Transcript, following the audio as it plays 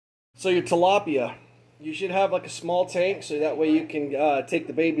So your tilapia, you should have like a small tank so that way you can take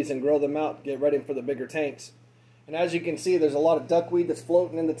the babies and grow them out, get ready for the bigger tanks. And as you can see, there's a lot of duckweed that's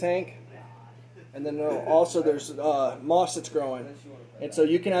floating in the tank. And then also there's moss that's growing. And so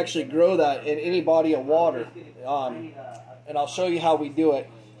you can actually grow that in any body of water. And I'll show you how we do it.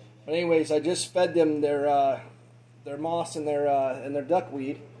 But anyways, I just fed them their moss and their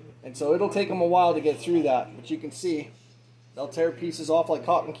duckweed. And so it'll take them a while to get through that. But you can see they'll tear pieces off like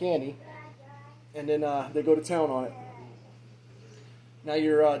cotton candy. And then they go to town on it. Now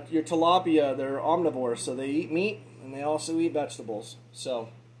your tilapia, they're omnivores, so they eat meat and they also eat vegetables. So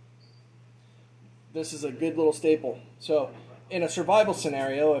this is a good little staple. So in a survival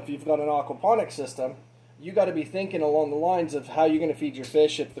scenario, if you've got an aquaponics system, you got to be thinking along the lines of how you're going to feed your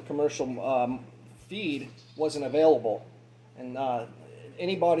fish if the commercial feed wasn't available. And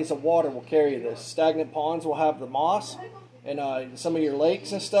any bodies of water will carry this. Stagnant ponds will have the moss, and some of your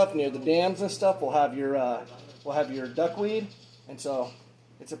lakes and stuff near the dams and stuff will have your duckweed. And so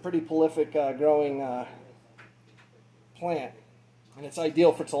it's a pretty prolific growing plant. And it's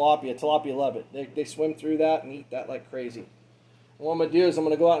ideal for tilapia. Tilapia love it. They swim through that and eat that like crazy. And what I'm going to do is I'm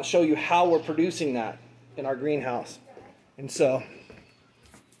going to go out and show you how we're producing that in our greenhouse. And so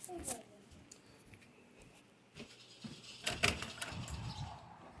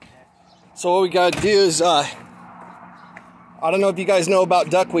what we got to do is, I don't know if you guys know about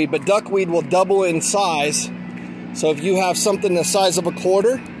duckweed, but duckweed will double in size. So if you have something the size of a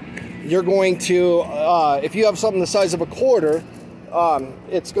quarter, you're going to, if you have something the size of a quarter,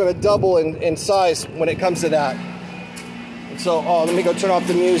 it's going to double in size when it comes to that. And so, let me go turn off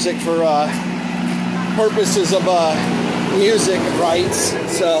the music for purposes of music rights.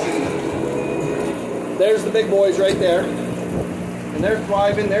 So there's the big boys right there. And they're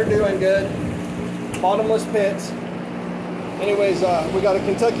thriving, they're doing good. Bottomless pits. Anyways, we got a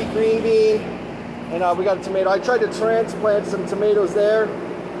Kentucky green bean. And we got a tomato. I tried to transplant some tomatoes there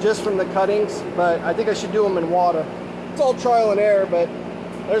just from the cuttings, but I think I should do them in water. It's all trial and error, but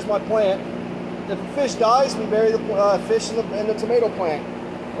there's my plant. If a fish dies, we bury the fish in the tomato plant.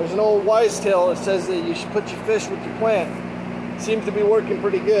 There's an old wise tale that says that you should put your fish with your plant. Seems to be working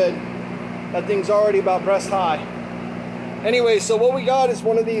pretty good. That thing's already about breast high. Anyway, so what we got is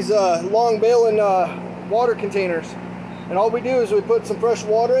one of these long baling water containers. And all we do is we put some fresh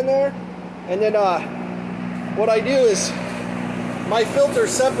water in there. And then what I do is my filter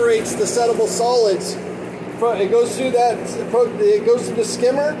separates the settable solids. It goes through that. It goes through the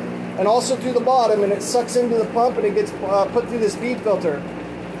skimmer and also through the bottom, and it sucks into the pump and it gets put through this bead filter.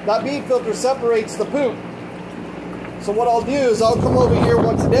 That bead filter separates the poop. So what I'll do is I'll come over here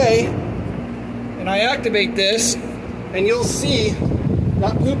once a day and I activate this, and you'll see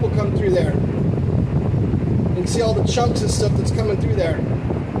that poop will come through there. You can see all the chunks and stuff that's coming through there.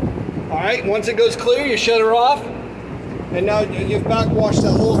 Alright, once it goes clear, you shut her off, and now you've backwashed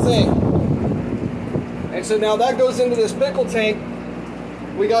that whole thing. And so now that goes into this pickle tank.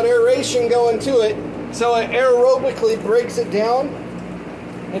 We got aeration going to it, so it aerobically breaks it down.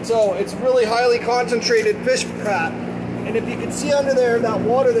 And so it's really highly concentrated fish crap. And if you can see under there, that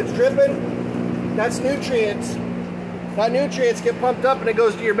water that's dripping, that's nutrients. That nutrients get pumped up and it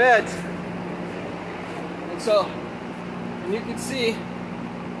goes to your beds. And so, and you can see,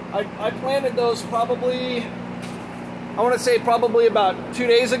 I planted those probably, I want to say probably about 2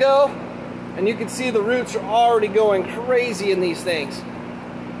 days ago, and you can see the roots are already going crazy in these things.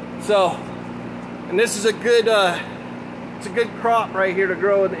 So, and this is a good, it's a good crop right here to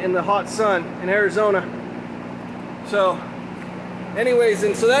grow in the hot sun in Arizona. So, anyways,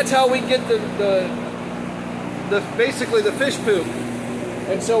 and so that's how we get basically the fish poop.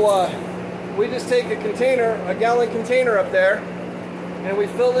 And so we just take a container, a gallon container up there, and we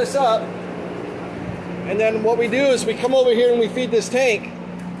fill this up, and then what we do is we come over here and we feed this tank.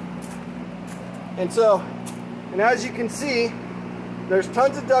 And so, and as you can see, there's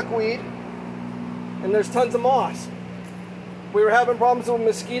tons of duckweed and there's tons of moss. We were having problems with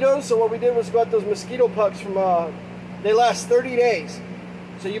mosquitoes, so what we did was got those mosquito pucks from, they last 30 days.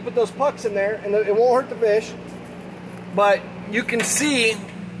 So you put those pucks in there and it won't hurt the fish, but you can see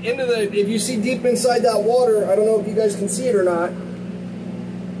into the, if you see deep inside that water, I don't know if you guys can see it or not,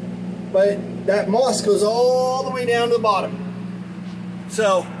 but that moss goes all the way down to the bottom.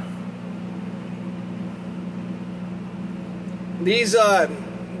 So these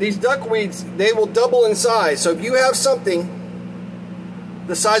duckweeds, they will double in size. So if you have something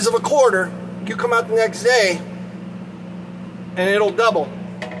the size of a quarter, you come out the next day and it'll double.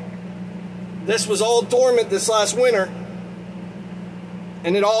 This was all dormant this last winter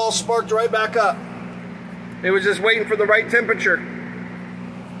and it all sparked right back up. It was just waiting for the right temperature.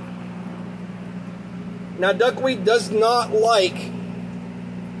 Now, duckweed does not like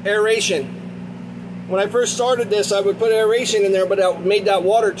aeration. When I first started this, I would put aeration in there, but it made that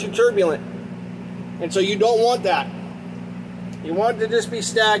water too turbulent. And so you don't want that. You want it to just be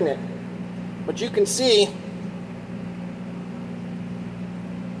stagnant. But you can see,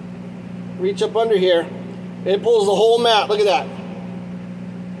 reach up under here, it pulls the whole mat. Look at that.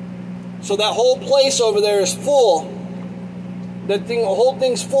 So that whole place over there is full. The whole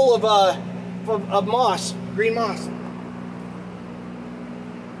thing's full of moss, green moss.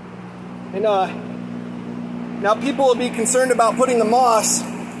 And now people will be concerned about putting the moss.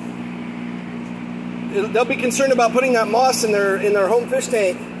 They'll be concerned about putting that moss in their home fish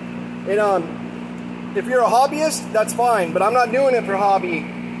tank. And if you're a hobbyist, that's fine. But I'm not doing it for hobby.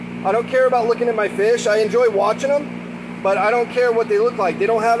 I don't care about looking at my fish. I enjoy watching them, but I don't care what they look like. They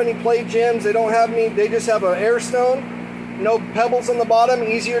don't have any play gems. They don't have any. They just have an air stone, no pebbles on the bottom,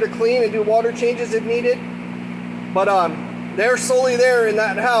 easier to clean and do water changes if needed. But they're solely there in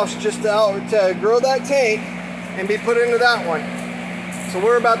that house just to grow that tank and be put into that one. So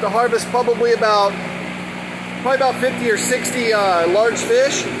we're about to harvest probably about 50 or 60 large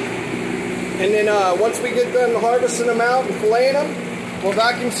fish. And then once we get done harvesting them out and filleting them, we'll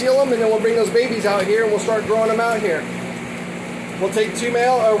vacuum seal them, and then we'll bring those babies out here and we'll start growing them out here. We'll take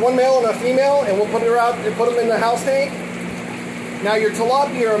one male and a female, and we'll put them in the house tank. Now your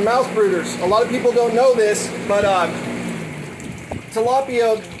tilapia are mouth brooders. A lot of people don't know this, but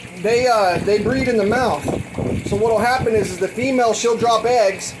tilapia, they breed in the mouth. So what'll happen is the female, she'll drop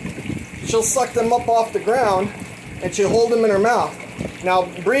eggs, she'll suck them up off the ground, and she'll hold them in her mouth. Now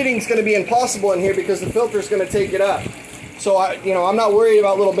breeding's going to be impossible in here because the filter's going to take it up. So I'm not worried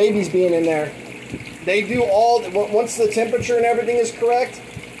about little babies being in there. They do once the temperature and everything is correct,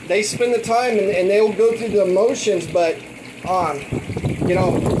 they spend the time and they'll go through the motions, but a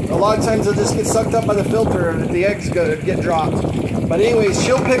lot of times they'll just get sucked up by the filter and the eggs get dropped. But anyways,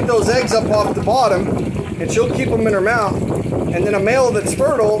 she'll pick those eggs up off the bottom and she'll keep them in her mouth. And then a male that's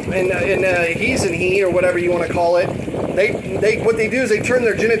fertile, and he's and he, or whatever you want to call it, what they do is they turn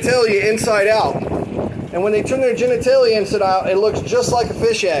their genitalia inside out. And when they turn their genitalia inside out, it looks just like a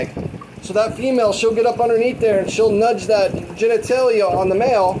fish egg. So that female, she'll get up underneath there and she'll nudge that genitalia on the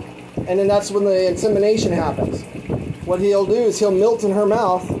male, and then that's when the insemination happens. What he'll do is he'll milt in her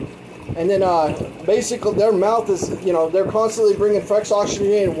mouth, and then basically their mouth is, they're constantly bringing fresh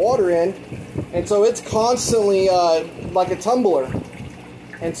oxygenated water in, and so it's constantly like a tumbler.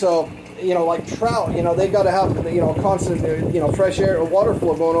 And so, like trout, they've got to have, constant, fresh air or water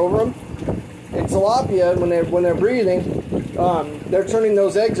flow going over them. And tilapia, when they're breathing, they're turning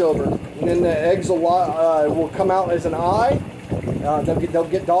those eggs over, and then the eggs will come out as an eye. They'll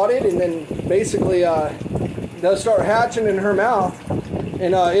get dotted, and then basically they'll start hatching in her mouth,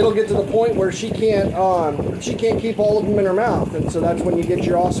 and it'll get to the point where she can't keep all of them in her mouth, and so that's when you get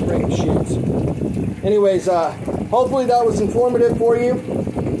your offspring shoots. Anyways, hopefully that was informative for you.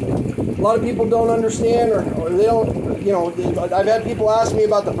 A lot of people don't understand, or they don't. I've had people ask me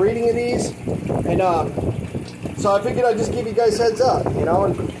about the breeding of these, and so I figured I'd just give you guys heads up, And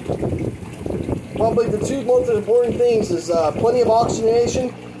probably the two most important things is plenty of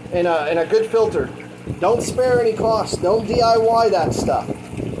oxygenation and a good filter. Don't spare any costs. Don't DIY that stuff,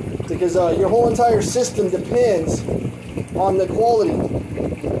 because your whole entire system depends on the quality.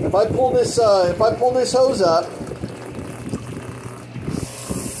 If I pull this hose up,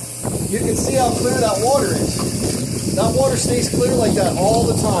 you can see how clear that water is. That water stays clear like that all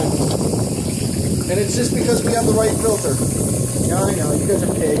the time. And it's just because we have the right filter. Yeah, I know, you guys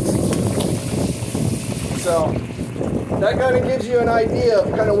are pigs. So, that kind of gives you an idea of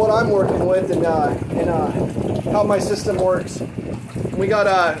kind of what I'm working with and how my system works. We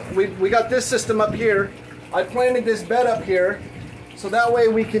got this system up here. I planted this bed up here, so that way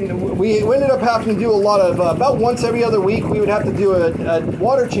we ended up having to do a lot of, about once every other week we would have to do a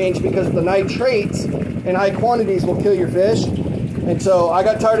water change because the nitrates in high quantities will kill your fish. And so I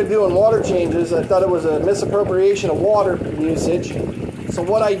got tired of doing water changes. I thought it was a misappropriation of water usage. So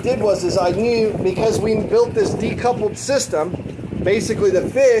what I did was I knew, because we built this decoupled system, basically the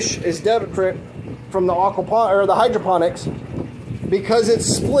fish is different from the the hydroponics, because it's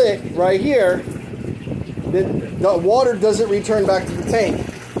split right here. The water doesn't return back to the tank.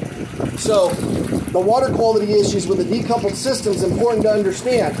 So the water quality issues with a decoupled system is important to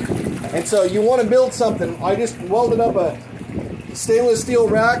understand. And so you want to build something. I just welded up a stainless steel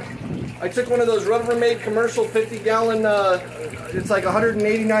rack. I took one of those Rubbermaid commercial 50-gallon, it's like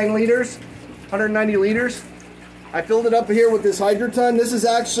 189 liters, 190 liters. I filled it up here with this Hydroton. This is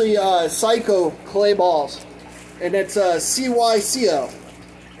actually Psycho clay balls, and it's CYCO.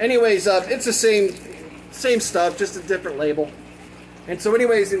 Anyways, it's the same same stuff, just a different label. And so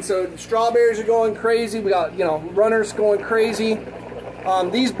anyways, and so strawberries are going crazy. We got, you know, runners going crazy.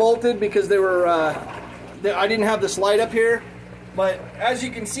 These bolted because they were, I didn't have this light up here. But as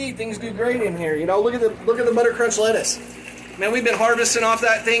you can see, things do great in here. You know, look at the butter crunch lettuce. Man, we've been harvesting off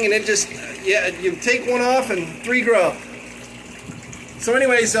that thing, and it just, yeah, you take one off and 3 grow. So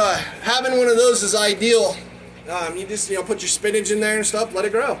anyways, having one of those is ideal. You just, you know, put your spinach in there and stuff, let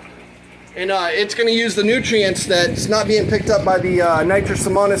it grow. And it's going to use the nutrients that's not being picked up by the nitrous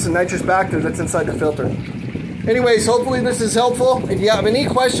amonis and nitrous bacteria that's inside the filter. Anyways, hopefully this is helpful. If you have any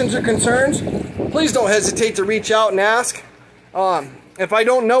questions or concerns, please don't hesitate to reach out and ask. If I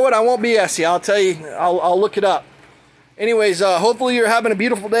don't know it, I won't BS you. I'll tell you, I'll look it up. Anyways, hopefully you're having a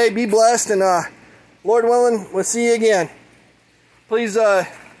beautiful day. Be blessed, and Lord willing, we'll see you again. Please,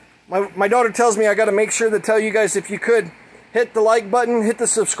 my daughter tells me I got to make sure to tell you guys, if you could, hit the like button, hit the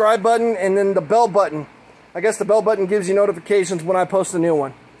subscribe button, and then the bell button. I guess the bell button gives you notifications when I post a new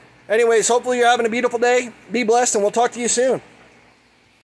one. Anyways, hopefully you're having a beautiful day. Be blessed, and we'll talk to you soon.